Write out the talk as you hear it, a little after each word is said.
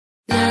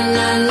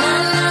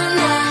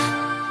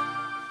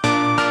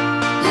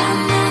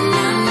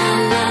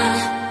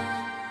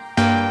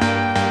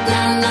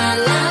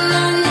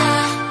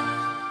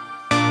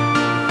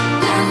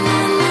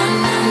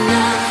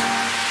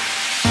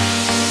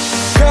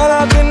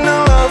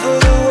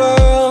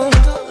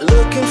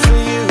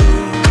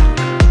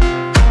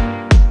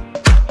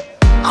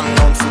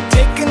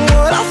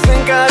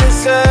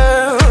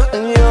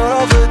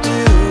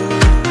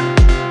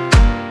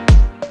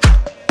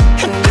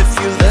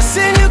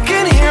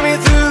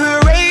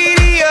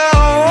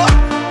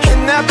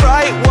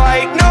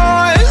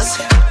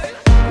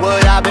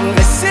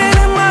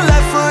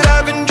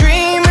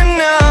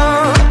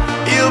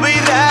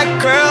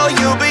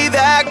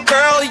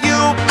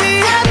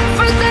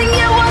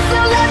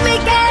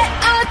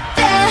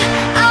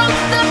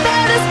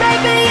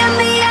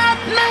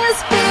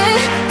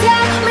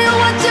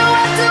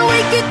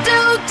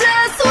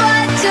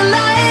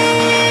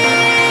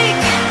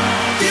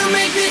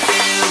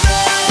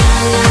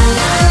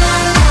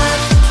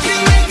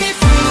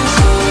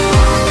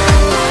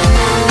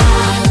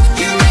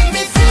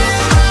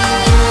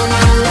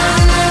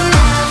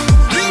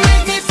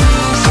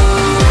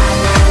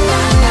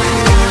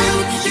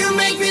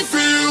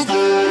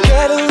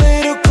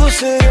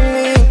closer to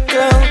me,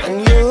 girl,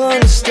 and you'll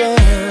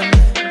understand.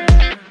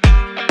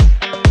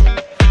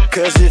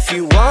 Cause if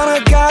you wanna,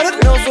 gotta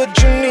know what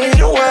you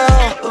need,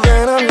 well,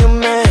 then I'm your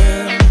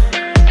man.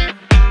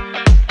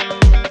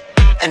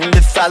 And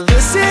if I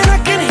listen, I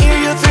can hear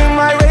you through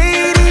my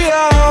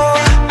radio.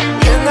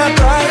 In that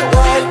bright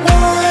white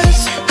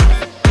voice,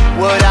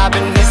 what I've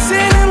been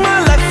missing in my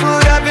life,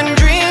 what I've been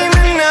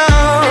dreaming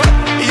of.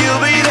 You'll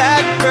be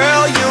that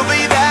girl, you'll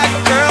be that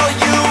girl,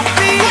 you'll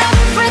be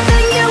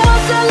everything you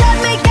want, so let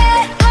me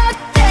get up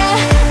there.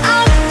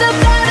 I'm the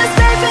baddest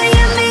baby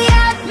in the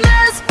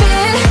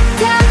atmosphere.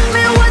 Tell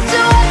me what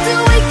you want, so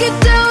we can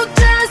do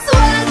just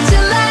what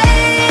you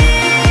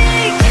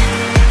like.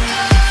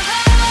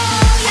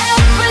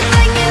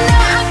 Everything you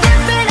know, I'll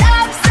flip it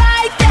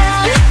upside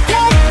down.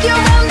 Take you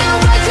round the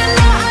world, you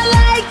know I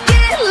like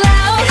it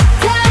loud.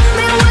 Tell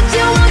me what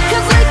you want,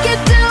 cause we can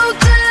do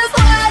just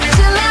what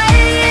you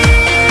like.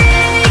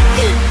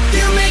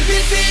 You make me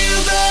feel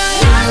good.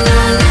 La la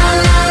la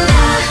la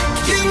la.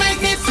 You make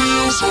me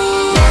feel so.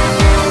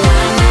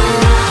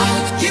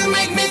 You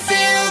make me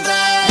feel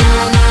good.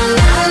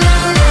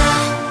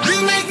 You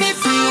make me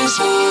feel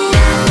so.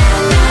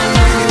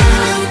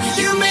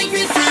 You make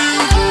me feel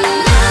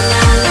good.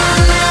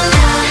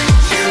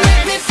 You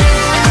make me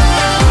feel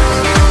good.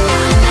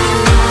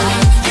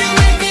 You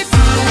make me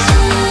feel so.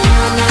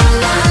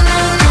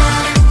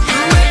 You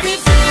make me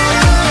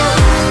feel.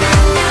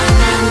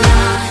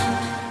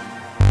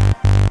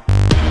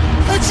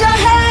 Put your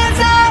hands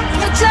up,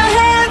 put your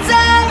hands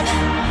up.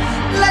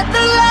 Let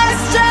the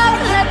lights drop,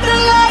 let the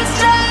lights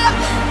drop.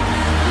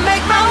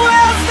 Make my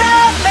world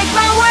stop, make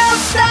my world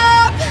stop.